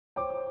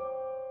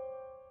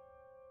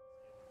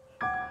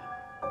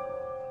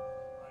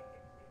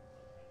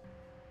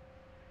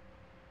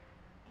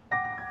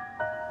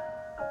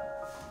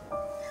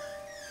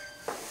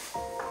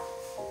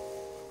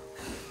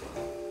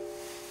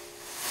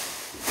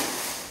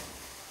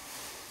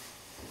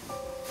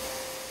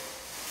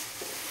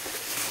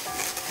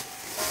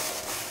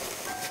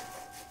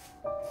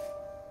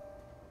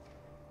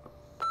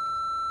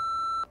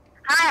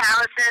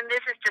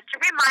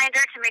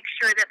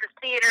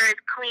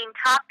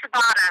top to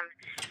bottom.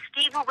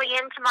 Steve will be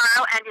in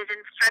tomorrow, and his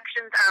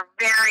instructions are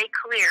very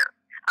clear.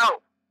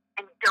 Oh,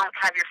 and don't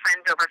have your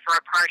friends over for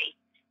a party.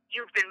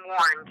 You've been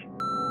warned.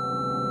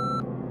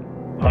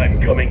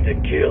 I'm coming to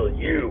kill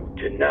you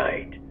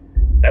tonight.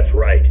 That's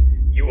right.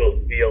 You will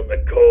feel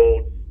the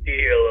cold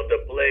steel of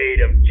the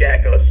blade of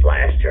Jacko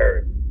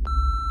Slasher.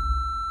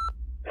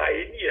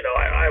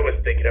 I was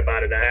thinking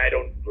about it. I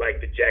don't like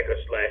the Jacko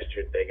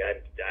Slasher thing. I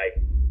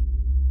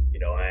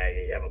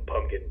have a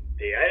pumpkin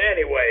thing.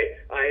 Anyway,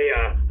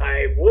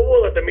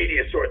 we'll let the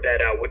media sort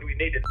that out. What do we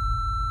need to?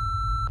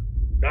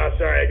 Oh,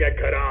 sorry, I got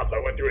cut off. I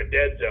went through a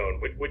dead zone,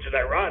 which is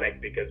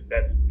ironic because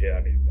I'm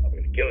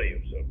going to kill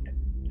you. So,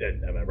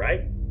 am I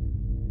right?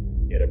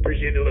 Yeah, I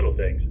appreciate the little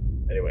things.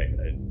 Anyway,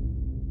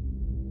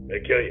 I'm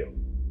going to kill you.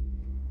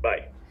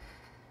 Bye.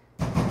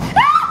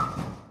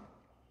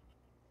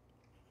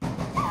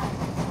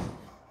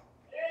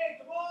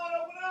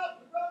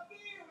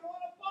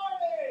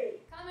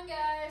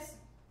 Guys.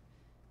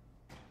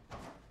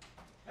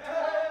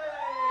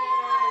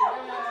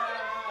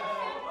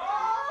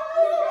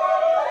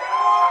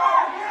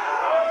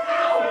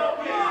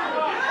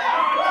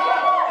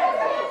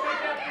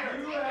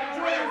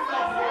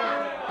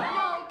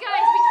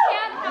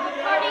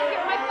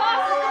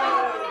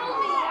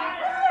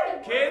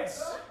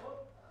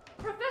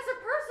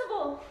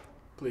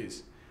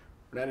 Please,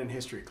 we're not in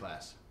history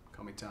class.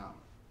 Call me Tom.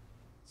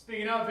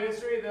 Speaking of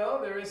history, though,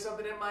 there is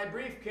something in my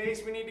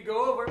briefcase we need to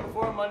go over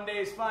before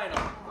Monday's final.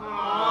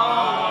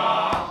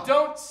 Aww.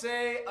 Don't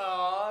say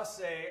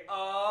say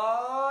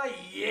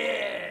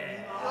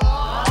yeah.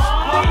 Aww.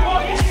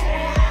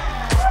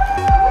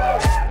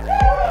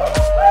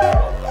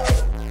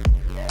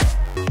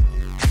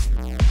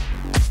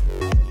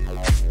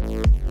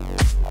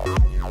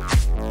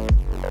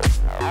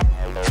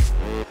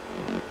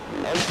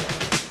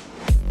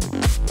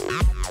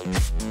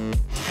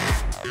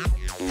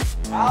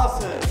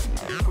 Allison,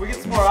 can we get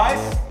some more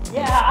ice?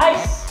 Yeah,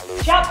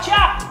 ice! Chop,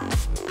 chop!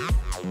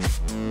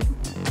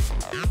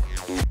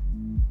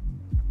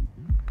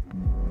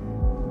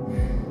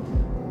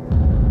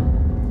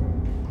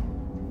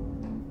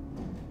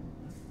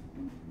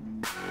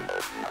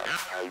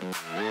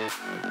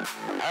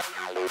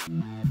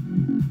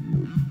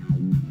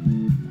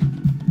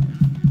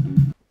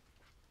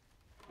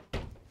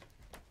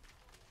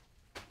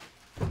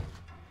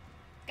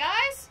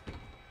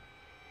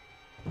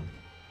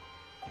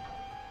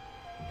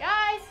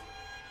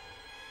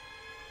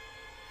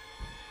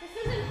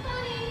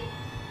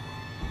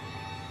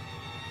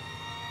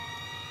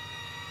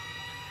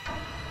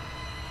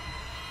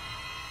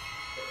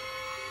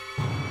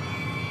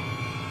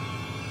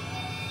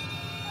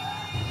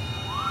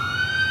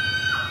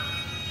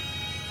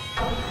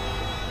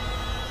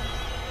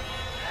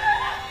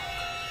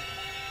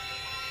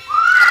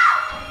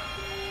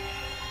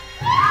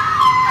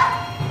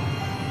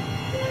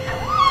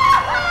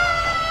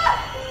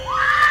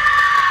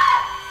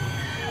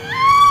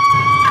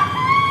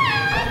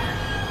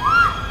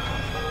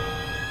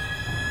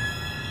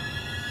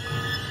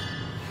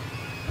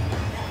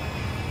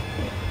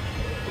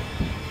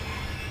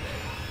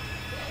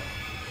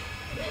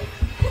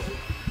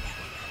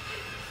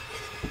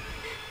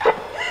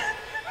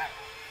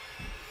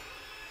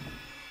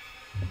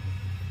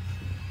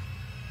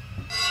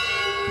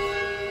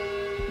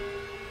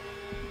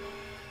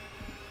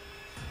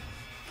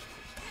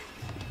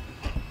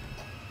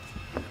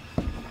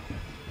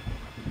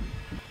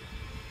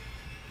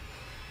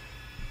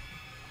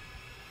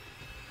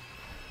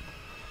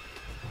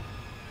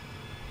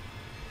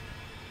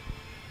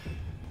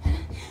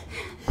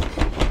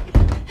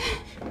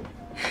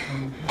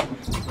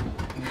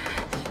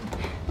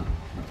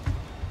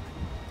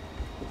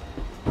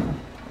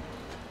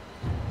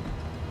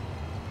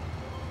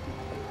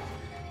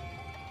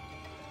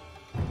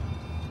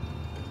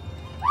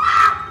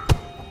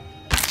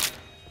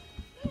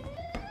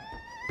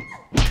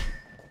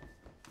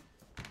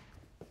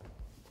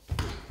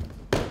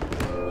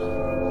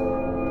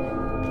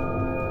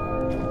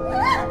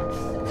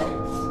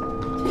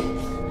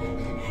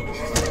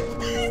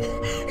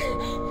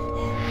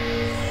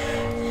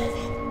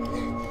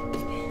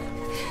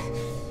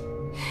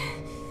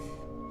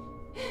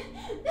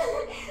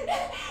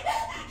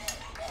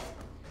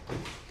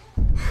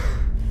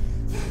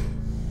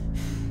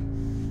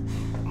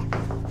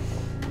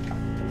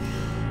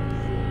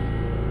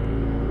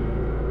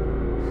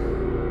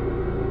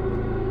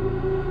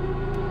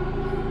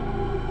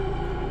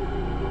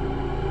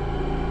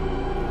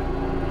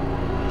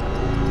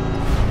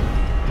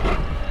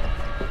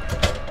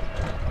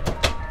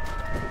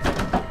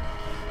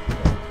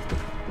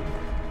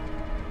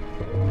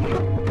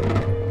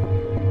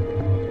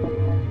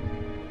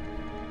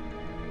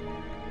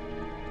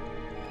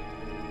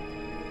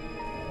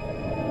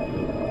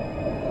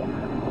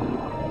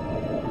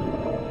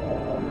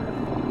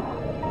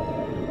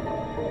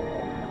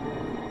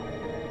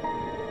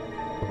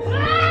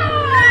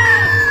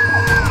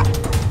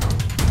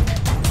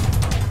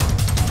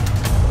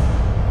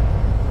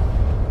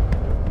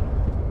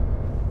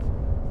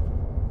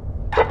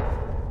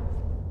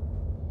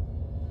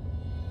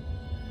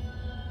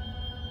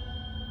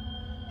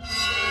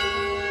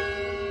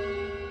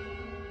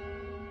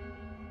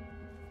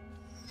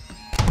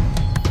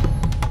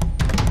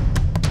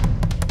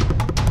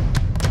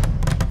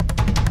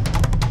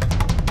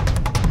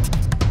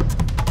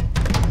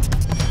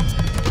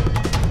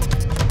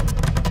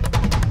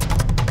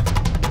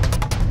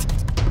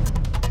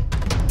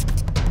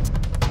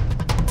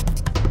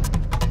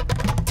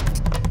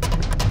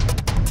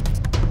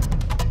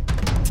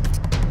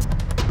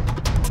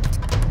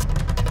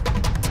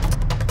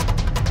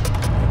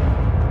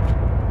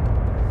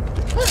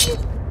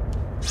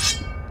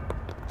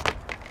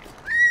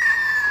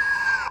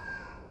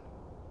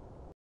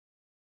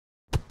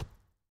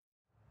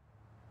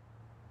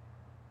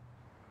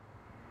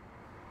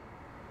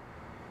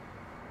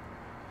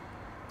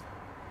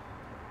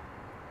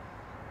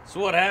 So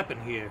what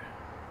happened here?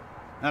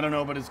 I don't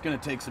know, but it's gonna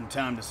take some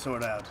time to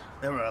sort out.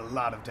 There were a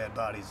lot of dead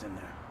bodies in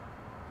there.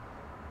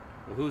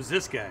 Well, who's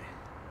this guy?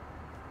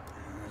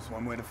 There's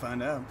one way to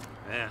find out.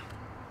 Yeah.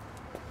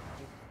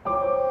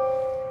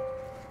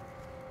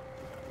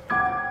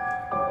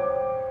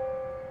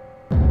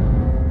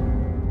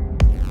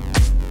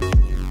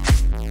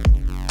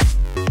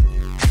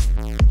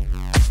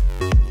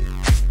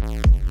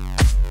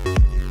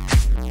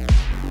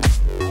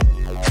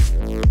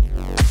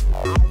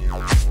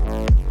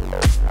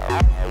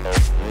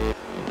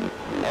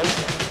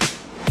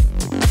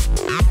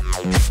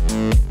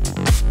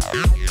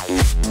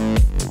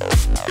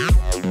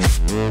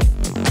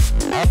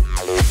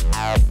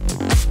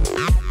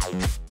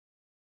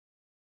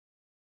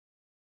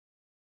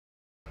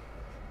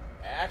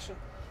 Action.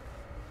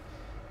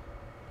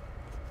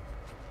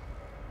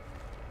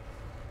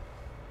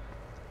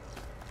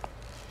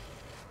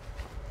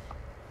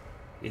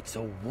 It's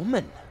a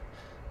woman.